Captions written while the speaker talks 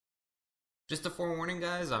Just a forewarning,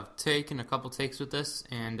 guys, I've taken a couple takes with this,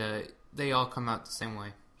 and they all come out the same way.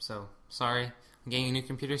 So, sorry. I'm getting a new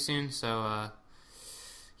computer soon, so,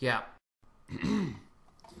 yeah.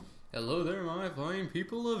 Hello there, my fine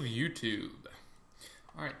people of YouTube.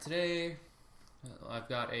 Alright, today I've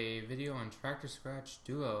got a video on Traktor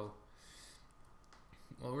Duo.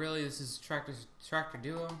 Well, really, this is Traktor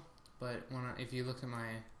Duo, but if you look at my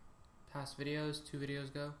past videos, 2 videos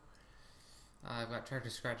ago, I've got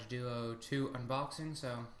Traktor Duo 2 unboxing,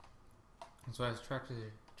 so that's why it's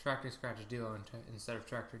Traktor Duo instead of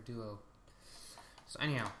Traktor Duo. So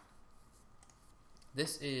anyhow,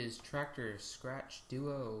 this is Traktor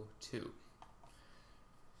Duo 2.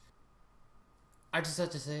 I just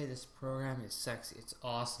have to say, this program is sexy. It's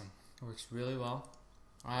awesome. It works really well.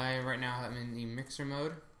 Right now I'm in the mixer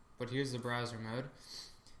mode, but here's the browser mode.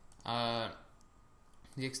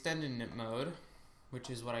 The extended knit mode,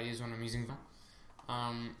 which is what I use when I'm using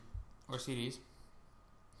or CDs.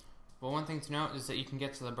 But one thing to note is that you can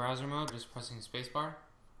get to the browser mode just pressing spacebar,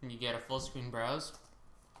 and you get a full screen browse.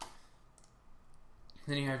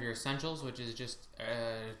 Then you have your essentials, which is just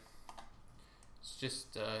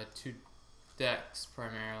two decks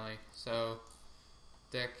primarily. So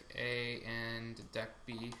deck A and deck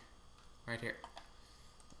B, right here.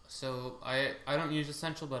 So I don't use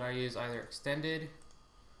essential, but I use either extended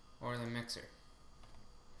or the mixer.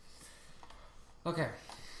 Okay,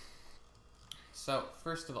 so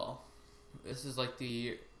first of all, this is like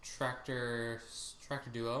the Traktor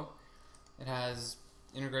Duo. It has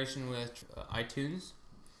integration with iTunes.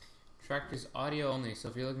 Traktor's audio only, so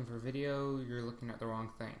if you're looking for video, you're looking at the wrong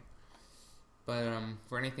thing. But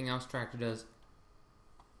for anything else, Traktor does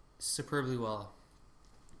superbly well.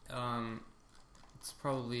 It's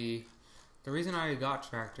probably the reason I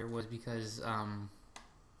got Traktor was because, to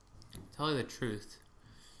tell you the truth,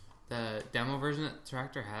 the demo version that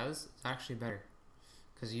Traktor has is actually better,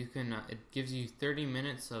 because you can it gives you 30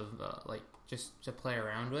 minutes of like just to play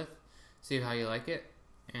around with, see how you like it,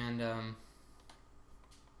 and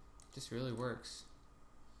just really works.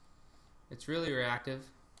 It's really reactive.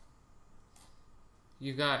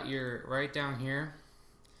 You got your right down here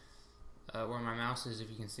where my mouse is, if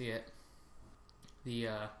you can see it.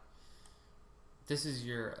 This is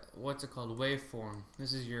your, what's it called, waveform.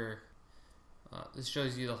 This is your this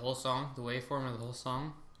shows you the whole song, the waveform of the whole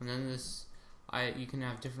song, and then you can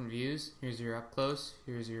have different views. Here's your up close,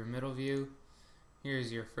 here's your middle view,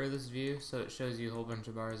 here's your furthest view, so it shows you a whole bunch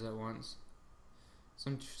of bars at once.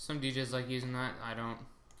 Some DJs like using that. I don't.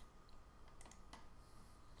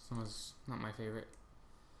 This one's not my favorite.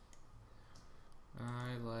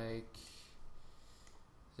 I like.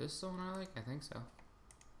 Is this the one I like? I think so.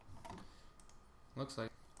 Looks like.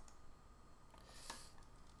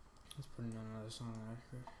 Let's put in another song that I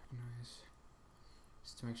recognize,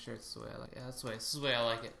 just to make sure it's the way I like it. Yeah, this is the way I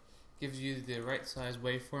like it. Gives you the right size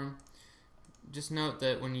waveform. Just note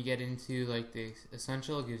that when you get into like the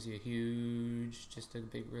essential, it gives you a huge, just a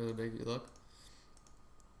really big look.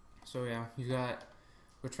 So yeah, you got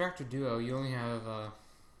with Traktor Duo, you only have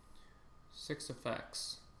 6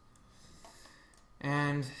 effects,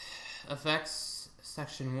 and effects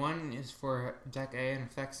section 1 is for deck A, and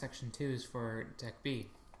effects section 2 is for deck B.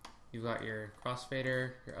 You've got your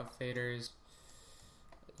crossfader, your up faders.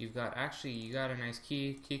 You've got you got a nice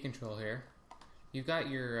key control here. You've got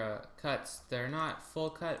your cuts. They're not full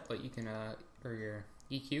cut, but you can or your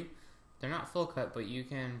EQ. They're not full cut, but you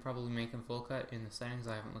can probably make them full cut in the settings.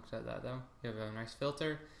 I haven't looked at that though. You have a nice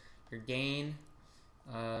filter. Your gain.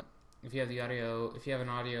 If you have the audio, if you have an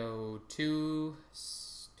audio 2,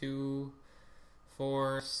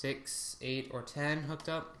 4, 6, 8, or 10 hooked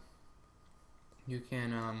up, you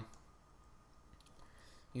can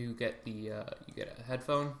you get a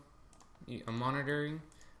headphone, a monitoring.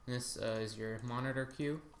 And this is your monitor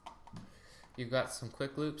cue. You've got some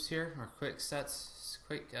quick loops here, or quick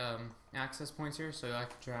access points here, so I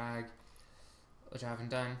could drag, which I haven't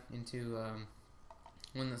done, into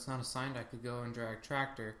one that's not assigned. I could go and drag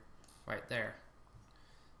Traktor right there.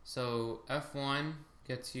 So F1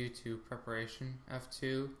 gets you to preparation,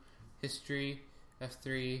 F2 history,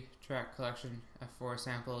 F3 track collection, F4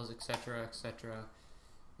 samples, etc., etc.,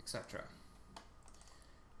 etc.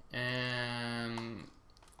 And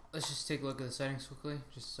let's just take a look at the settings quickly,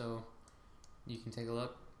 just so you can take a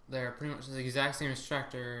look. They're pretty much the exact same as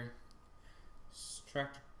Traktor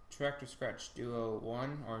Duo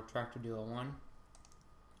 1 or Traktor Duo 1.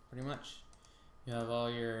 Pretty much. You have all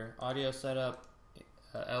your audio setup,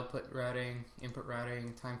 output routing, input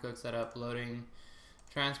routing, timecode setup, loading,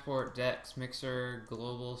 transport, decks, mixer,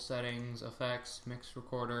 global settings, effects, mix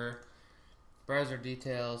recorder, browser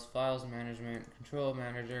details, files management, control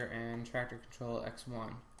manager, and tractor control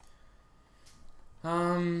X1.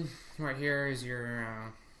 Right here is your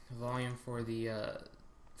volume for the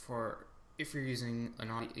for if you're using an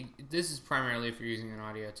audio. This is primarily if you're using an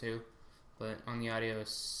audio too, but on the audio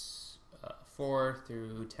 4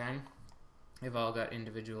 through 10, they've all got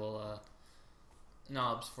individual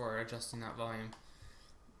knobs for adjusting that volume.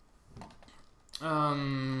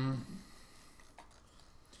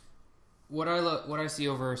 What I see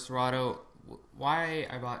over Serato, why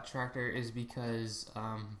I bought Traktor is because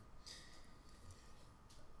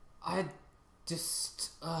I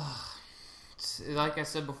just like I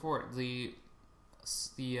said before, the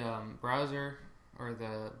browser or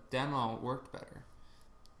the demo worked better.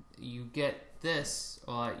 You get this,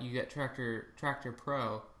 you get Traktor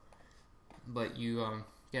Pro, but you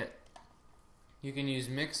can use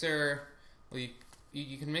Mixer. Well,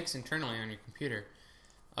 you can mix internally on your computer.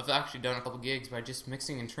 I've actually done a couple gigs by just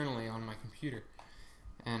mixing internally on my computer,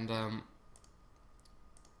 and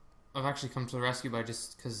I've actually come to the rescue by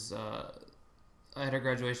just because I had a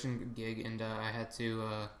graduation gig and I had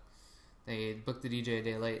to. They booked the DJ a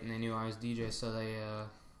day late, and they knew I was DJ, so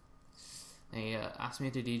they asked me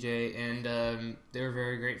to DJ, and they were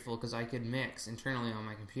very grateful because I could mix internally on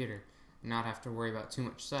my computer and not have to worry about too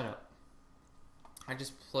much setup. I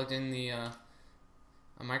just plugged in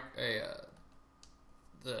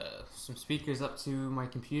some speakers up to my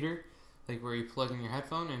computer, like where you plug in your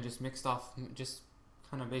headphone, and just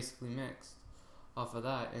kind of basically mixed off of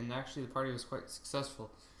that, and actually the party was quite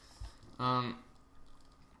successful. Cons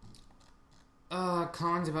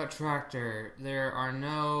about Traktor: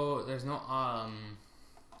 there's no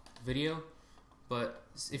video, but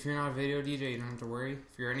if you're not a video DJ, you don't have to worry.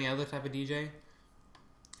 If you're any other type of DJ,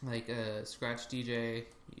 like a scratch DJ,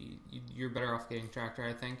 you're better off getting Traktor,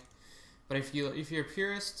 I think. But if you're a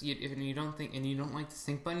purist, and you don't like the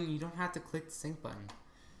sync button, you don't have to click the sync button.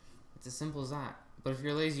 It's as simple as that. But if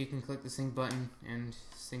you're lazy, you can click the sync button and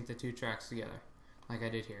sync the two tracks together, like I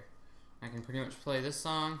did here. I can pretty much play this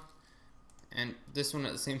song and this one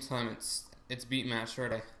at the same time. It's beat matched right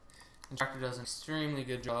away. And Traktor does an extremely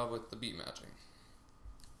good job with the beat matching.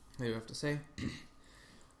 What do you have to say?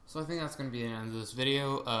 So I think that's going to be the end of this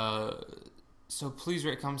video. So please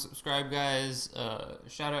rate, comment, subscribe, guys.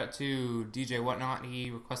 Shout out to DJ Whatnot. He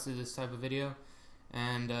requested this type of video.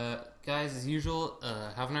 And guys, as usual,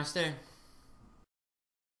 have a nice day.